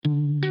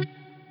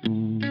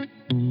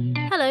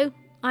Hello,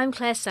 I'm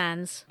Claire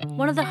Sands,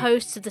 one of the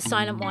hosts of the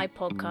Silent Why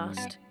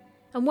podcast,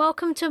 and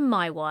welcome to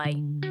My Why,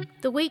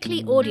 the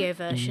weekly audio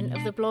version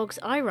of the blogs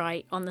I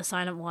write on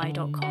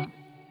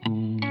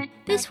thesilentwhy.com.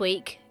 This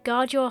week,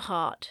 guard your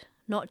heart,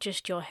 not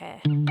just your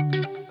hair.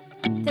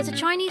 There's a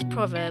Chinese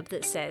proverb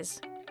that says,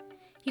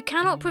 "You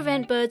cannot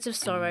prevent birds of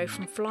sorrow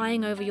from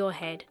flying over your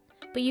head,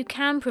 but you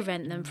can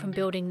prevent them from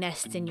building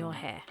nests in your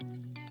hair."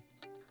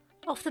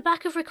 Off the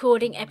back of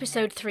recording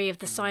episode 3 of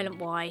The Silent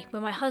Why,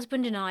 where my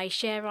husband and I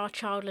share our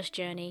childless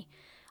journey,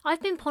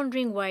 I've been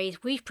pondering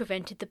ways we've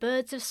prevented the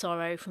birds of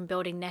sorrow from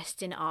building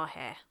nests in our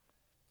hair.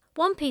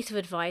 One piece of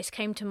advice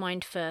came to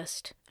mind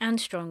first, and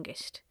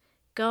strongest.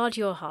 Guard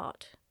your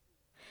heart.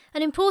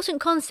 An important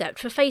concept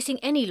for facing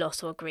any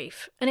loss or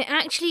grief, and it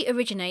actually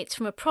originates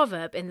from a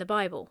proverb in the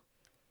Bible.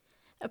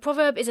 A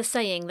proverb is a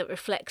saying that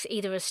reflects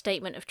either a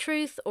statement of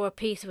truth or a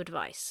piece of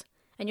advice,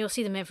 and you'll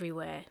see them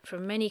everywhere,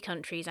 from many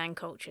countries and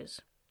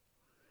cultures.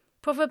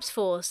 Proverbs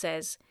 4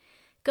 says,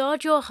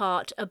 "Guard your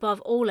heart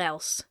above all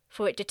else,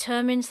 for it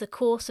determines the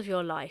course of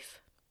your life."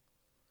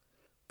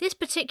 This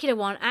particular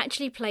one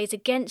actually plays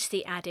against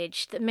the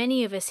adage that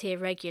many of us hear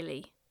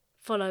regularly,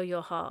 "Follow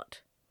your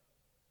heart."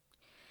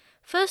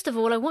 First of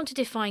all, I want to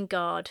define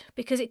guard,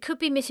 because it could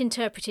be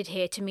misinterpreted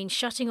here to mean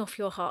shutting off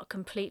your heart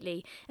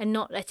completely and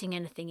not letting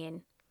anything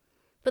in.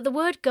 But the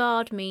word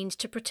guard means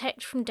to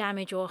protect from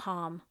damage or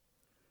harm,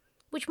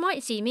 which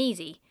might seem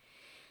easy,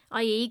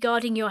 i.e.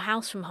 guarding your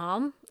house from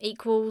harm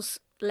equals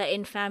let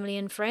in family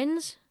and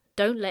friends,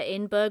 don't let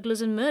in burglars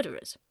and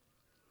murderers.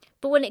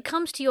 But when it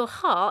comes to your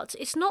heart,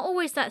 it's not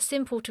always that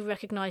simple to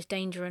recognise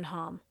danger and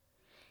harm.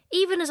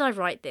 Even as I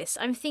write this,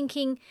 I'm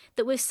thinking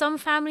that with some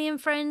family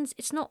and friends,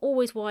 it's not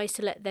always wise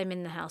to let them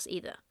in the house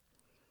either.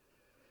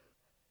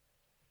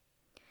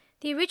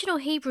 The original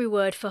Hebrew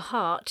word for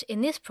heart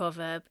in this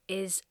proverb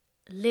is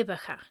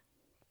libacha.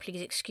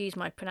 Please excuse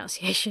my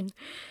pronunciation.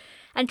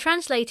 And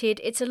translated,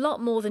 it's a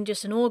lot more than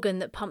just an organ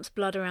that pumps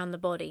blood around the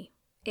body.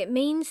 It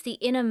means the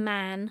inner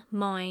man,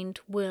 mind,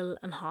 will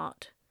and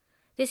heart.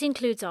 This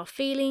includes our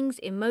feelings,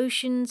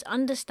 emotions,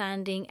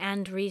 understanding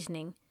and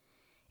reasoning.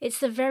 It's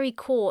the very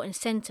core and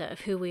centre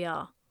of who we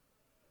are.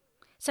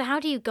 So how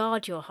do you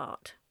guard your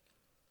heart?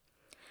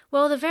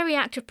 Well, the very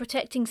act of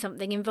protecting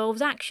something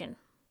involves action.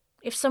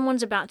 If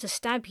someone's about to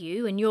stab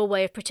you and your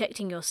way of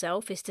protecting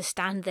yourself is to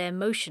stand there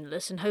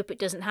motionless and hope it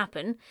doesn't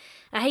happen,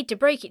 I hate to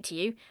break it to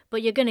you,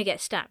 but you're going to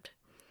get stabbed.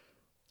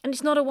 And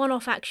it's not a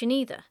one-off action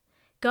either.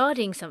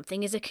 Guarding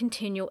something is a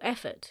continual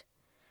effort.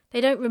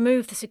 They don't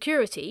remove the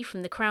security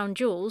from the crown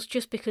jewels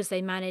just because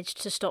they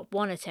managed to stop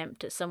one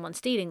attempt at someone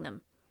stealing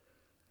them.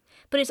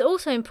 But it's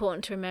also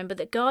important to remember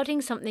that guarding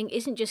something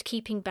isn't just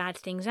keeping bad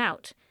things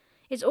out,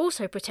 it's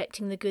also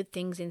protecting the good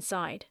things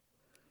inside.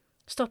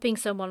 Stopping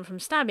someone from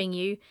stabbing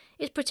you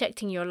is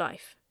protecting your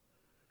life.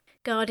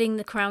 Guarding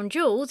the crown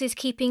jewels is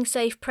keeping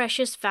safe,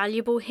 precious,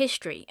 valuable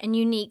history and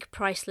unique,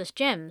 priceless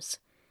gems.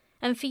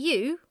 And for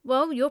you,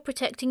 well, you're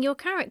protecting your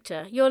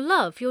character, your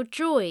love, your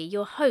joy,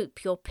 your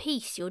hope, your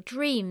peace, your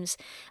dreams,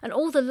 and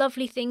all the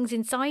lovely things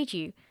inside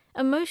you,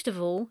 and most of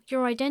all,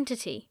 your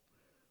identity.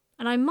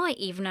 And I might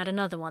even add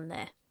another one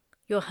there,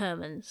 your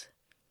Hermans.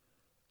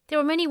 There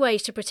are many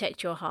ways to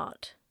protect your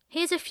heart.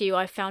 Here's a few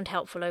I've found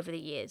helpful over the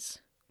years.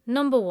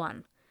 Number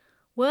 1,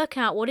 work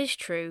out what is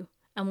true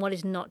and what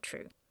is not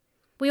true.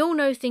 We all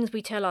know things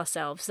we tell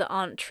ourselves that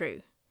aren't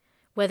true.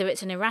 Whether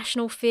it's an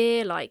irrational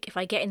fear, like if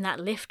I get in that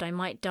lift I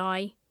might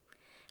die.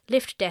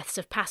 Lift deaths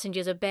of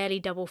passengers are barely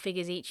double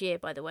figures each year,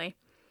 by the way.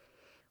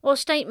 Or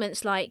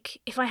statements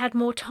like, if I had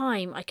more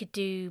time I could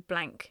do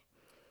blank.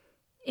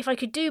 If I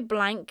could do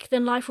blank,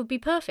 then life would be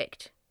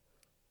perfect.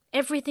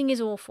 Everything is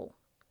awful.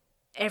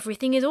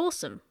 Everything is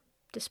awesome,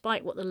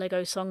 despite what the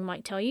Lego song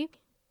might tell you.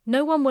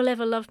 No one will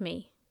ever love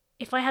me.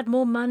 If I had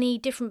more money,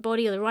 different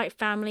body, or the right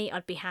family,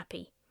 I'd be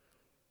happy.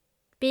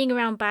 Being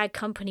around bad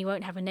company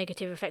won't have a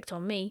negative effect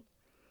on me.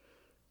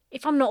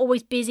 If I'm not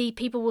always busy,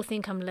 people will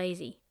think I'm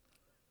lazy.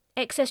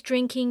 Excess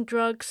drinking,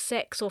 drugs,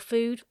 sex, or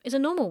food is a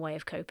normal way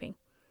of coping.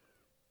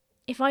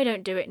 If I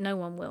don't do it, no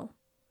one will.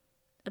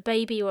 A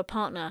baby or a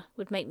partner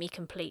would make me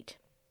complete.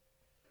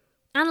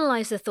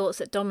 Analyse the thoughts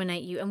that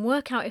dominate you and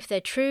work out if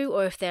they're true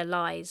or if they're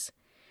lies.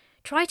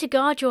 Try to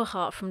guard your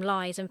heart from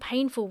lies and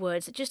painful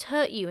words that just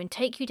hurt you and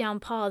take you down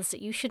paths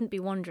that you shouldn't be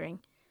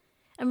wandering.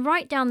 And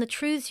write down the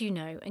truths you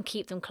know and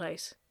keep them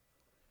close.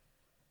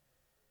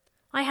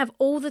 I have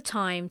all the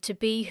time to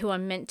be who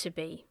I'm meant to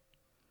be.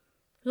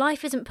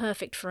 Life isn't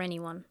perfect for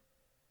anyone.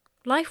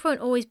 Life won't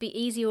always be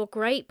easy or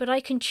great, but I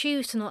can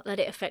choose to not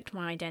let it affect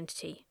my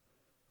identity.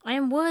 I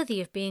am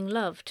worthy of being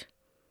loved.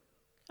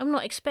 I'm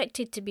not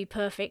expected to be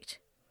perfect.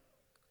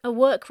 A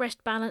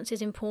work-rest balance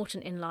is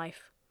important in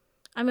life.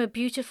 I'm a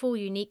beautiful,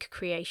 unique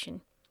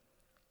creation.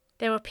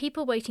 There are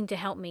people waiting to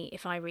help me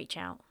if I reach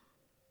out.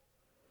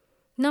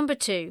 Number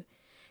 2,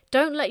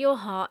 don't let your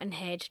heart and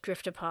head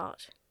drift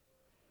apart.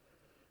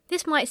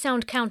 This might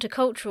sound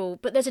countercultural,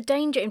 but there's a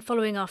danger in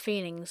following our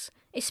feelings,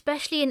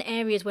 especially in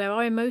areas where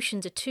our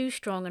emotions are too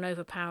strong and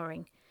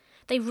overpowering.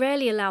 They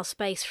rarely allow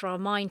space for our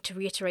mind to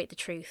reiterate the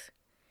truth.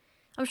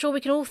 I'm sure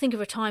we can all think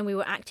of a time we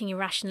were acting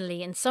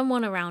irrationally and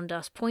someone around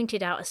us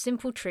pointed out a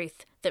simple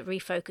truth that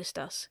refocused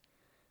us.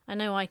 I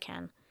know I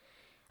can.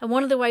 And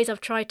one of the ways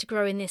I've tried to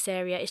grow in this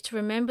area is to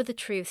remember the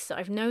truths that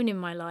I've known in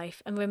my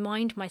life and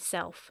remind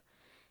myself.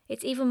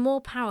 It's even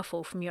more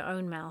powerful from your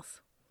own mouth.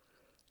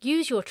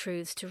 Use your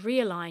truths to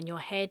realign your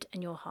head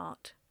and your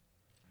heart.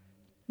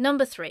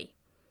 Number 3.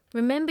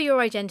 Remember your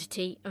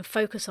identity and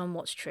focus on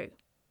what's true.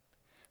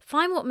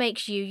 Find what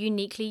makes you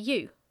uniquely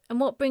you and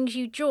what brings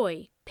you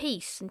joy,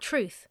 peace, and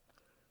truth.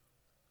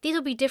 These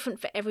will be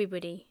different for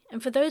everybody,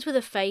 and for those with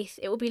a faith,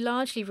 it will be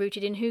largely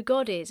rooted in who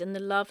God is and the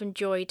love and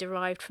joy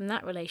derived from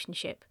that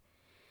relationship.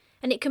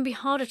 And it can be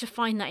harder to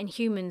find that in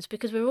humans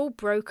because we're all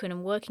broken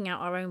and working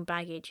out our own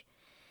baggage.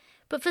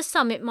 But for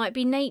some, it might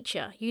be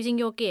nature, using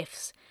your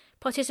gifts,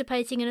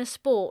 participating in a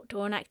sport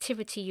or an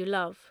activity you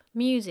love,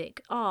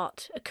 music,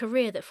 art, a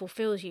career that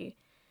fulfills you.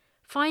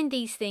 Find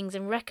these things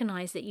and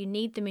recognize that you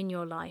need them in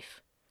your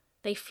life.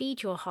 They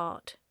feed your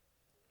heart.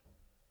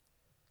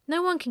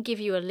 No one can give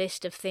you a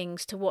list of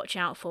things to watch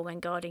out for when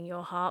guarding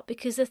your heart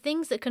because the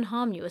things that can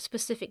harm you are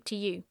specific to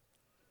you.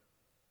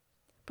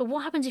 But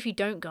what happens if you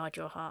don't guard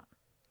your heart?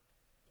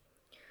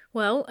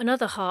 Well,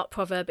 another heart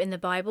proverb in the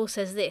Bible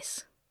says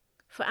this: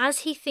 "For as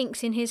he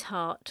thinks in his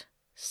heart,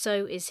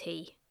 so is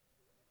he."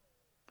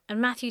 And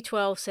Matthew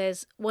 12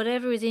 says,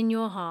 "Whatever is in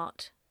your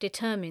heart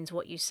determines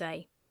what you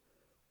say."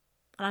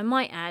 And I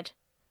might add,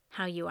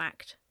 how you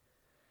act.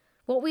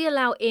 What we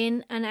allow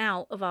in and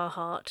out of our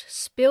heart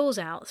spills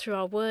out through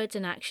our words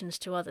and actions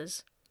to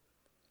others.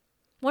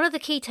 One of the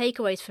key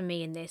takeaways for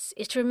me in this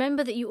is to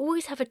remember that you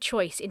always have a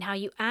choice in how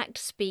you act,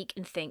 speak,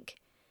 and think.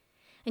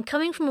 And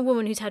coming from a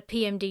woman who's had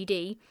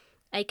PMDD,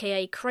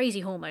 aka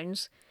crazy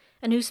hormones,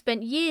 and who's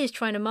spent years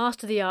trying to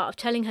master the art of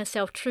telling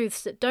herself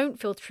truths that don't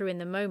feel true in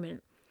the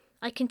moment,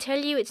 I can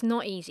tell you it's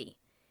not easy,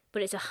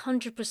 but it's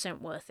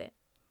 100% worth it.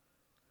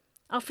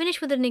 I'll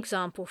finish with an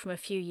example from a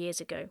few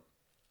years ago.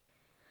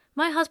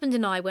 My husband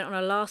and I went on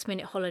a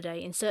last-minute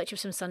holiday in search of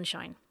some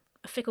sunshine,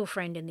 a fickle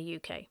friend in the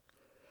UK.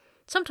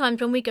 Sometimes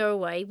when we go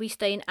away, we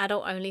stay in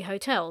adult-only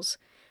hotels,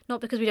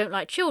 not because we don't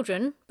like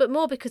children, but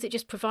more because it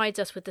just provides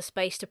us with the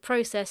space to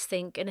process,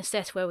 think, and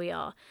assess where we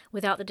are,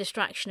 without the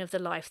distraction of the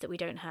life that we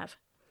don't have.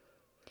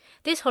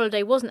 This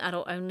holiday wasn't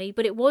adult-only,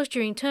 but it was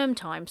during term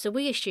time, so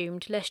we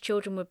assumed less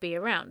children would be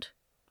around,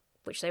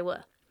 which they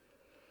were.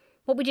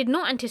 What we did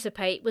not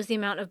anticipate was the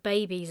amount of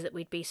babies that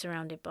we'd be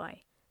surrounded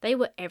by. They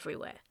were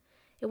everywhere.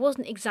 It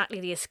wasn't exactly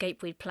the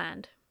escape we'd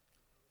planned.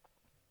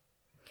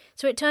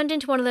 So it turned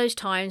into one of those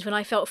times when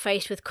I felt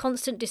faced with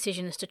constant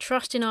decisions to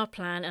trust in our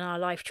plan and our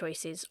life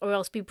choices, or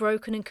else be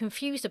broken and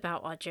confused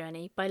about our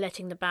journey by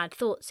letting the bad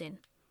thoughts in.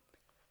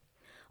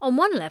 On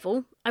one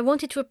level, I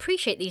wanted to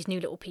appreciate these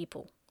new little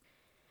people.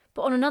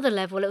 But on another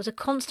level, it was a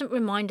constant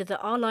reminder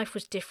that our life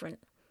was different.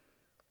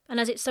 And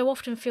as it so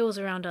often feels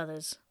around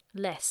others,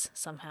 less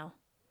somehow.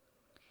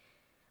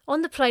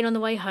 On the plane on the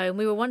way home,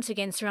 we were once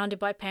again surrounded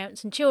by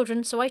parents and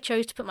children, so I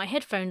chose to put my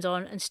headphones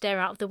on and stare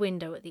out of the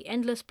window at the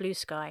endless blue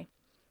sky.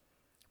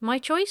 My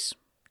choice?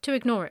 To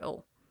ignore it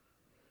all.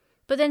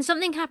 But then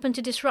something happened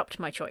to disrupt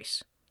my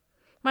choice.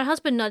 My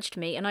husband nudged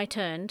me and I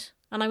turned,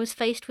 and I was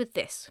faced with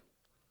this.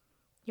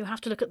 You'll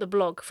have to look at the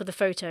blog for the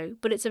photo,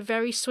 but it's a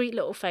very sweet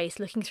little face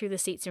looking through the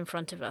seats in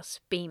front of us,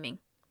 beaming.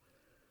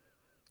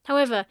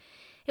 However,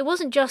 it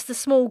wasn't just the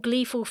small,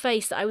 gleeful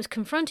face that I was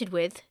confronted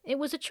with, it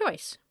was a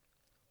choice.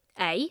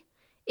 A.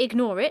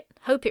 Ignore it,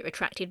 hope it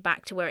retracted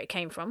back to where it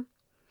came from.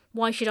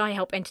 Why should I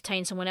help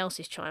entertain someone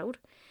else's child?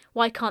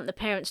 Why can't the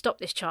parent stop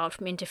this child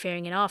from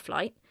interfering in our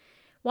flight?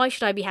 Why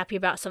should I be happy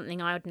about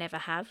something I would never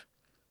have?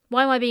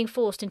 Why am I being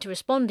forced into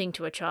responding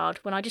to a child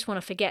when I just want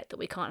to forget that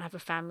we can't have a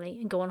family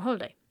and go on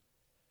holiday?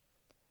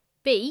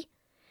 B.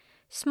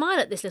 Smile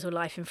at this little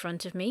life in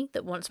front of me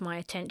that wants my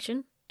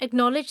attention.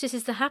 Acknowledge this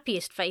is the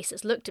happiest face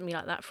that's looked at me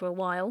like that for a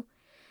while.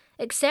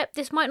 Accept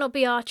this might not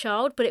be our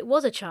child, but it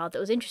was a child that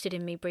was interested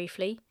in me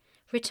briefly.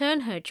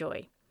 Return her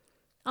joy.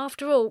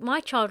 After all, my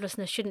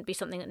childlessness shouldn't be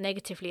something that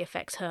negatively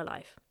affects her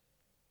life.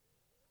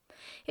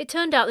 It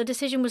turned out the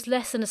decision was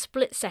less than a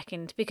split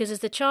second, because as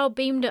the child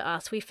beamed at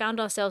us, we found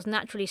ourselves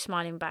naturally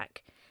smiling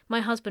back,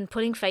 my husband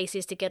pulling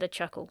faces to get a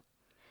chuckle.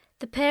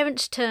 The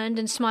parents turned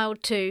and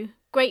smiled too,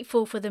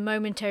 grateful for the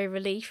momentary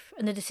relief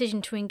and the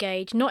decision to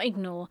engage, not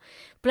ignore,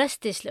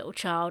 blessed this little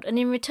child, and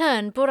in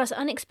return brought us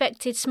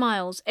unexpected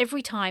smiles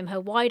every time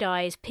her wide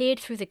eyes peered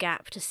through the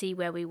gap to see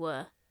where we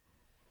were.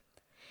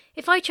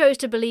 If I chose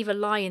to believe a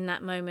lie in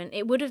that moment,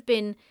 it would have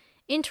been,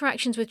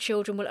 interactions with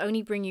children will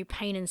only bring you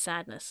pain and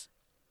sadness.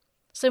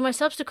 So my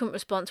subsequent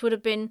response would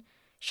have been,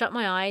 shut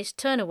my eyes,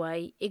 turn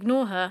away,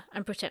 ignore her,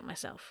 and protect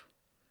myself.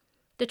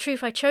 The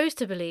truth I chose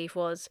to believe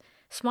was,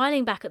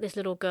 smiling back at this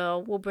little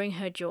girl will bring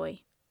her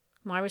joy.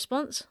 My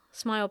response?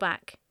 Smile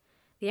back.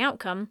 The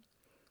outcome?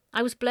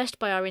 I was blessed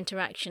by our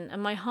interaction,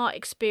 and my heart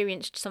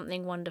experienced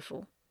something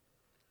wonderful.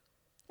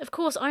 Of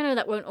course, I know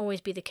that won't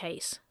always be the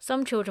case.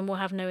 Some children will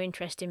have no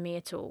interest in me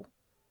at all.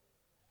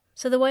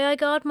 So the way I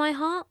guard my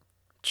heart?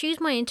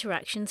 Choose my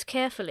interactions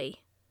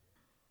carefully.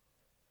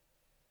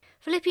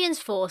 Philippians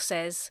 4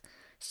 says,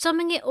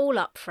 Summing it all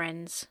up,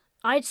 friends,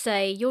 I'd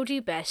say you'll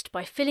do best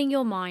by filling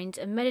your mind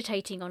and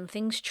meditating on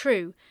things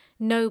true,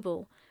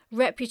 noble,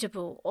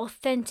 reputable,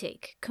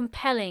 authentic,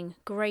 compelling,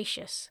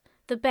 gracious,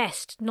 the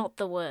best, not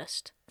the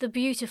worst, the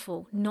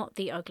beautiful, not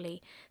the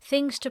ugly,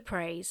 things to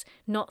praise,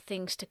 not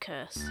things to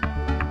curse.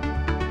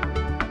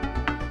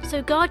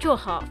 So guard your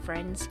heart,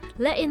 friends,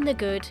 let in the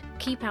good,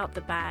 keep out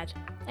the bad.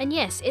 And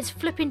yes, it's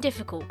flipping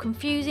difficult,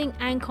 confusing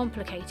and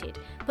complicated,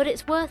 but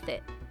it's worth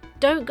it.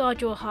 Don't guard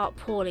your heart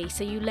poorly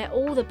so you let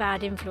all the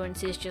bad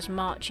influences just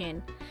march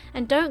in.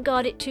 And don't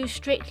guard it too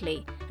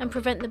strictly and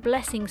prevent the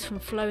blessings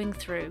from flowing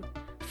through.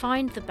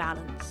 Find the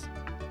balance.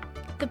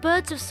 The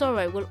birds of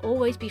sorrow will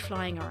always be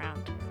flying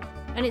around,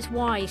 and it's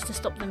wise to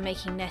stop them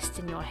making nests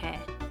in your hair.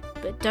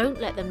 But don't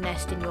let them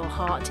nest in your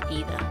heart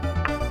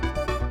either.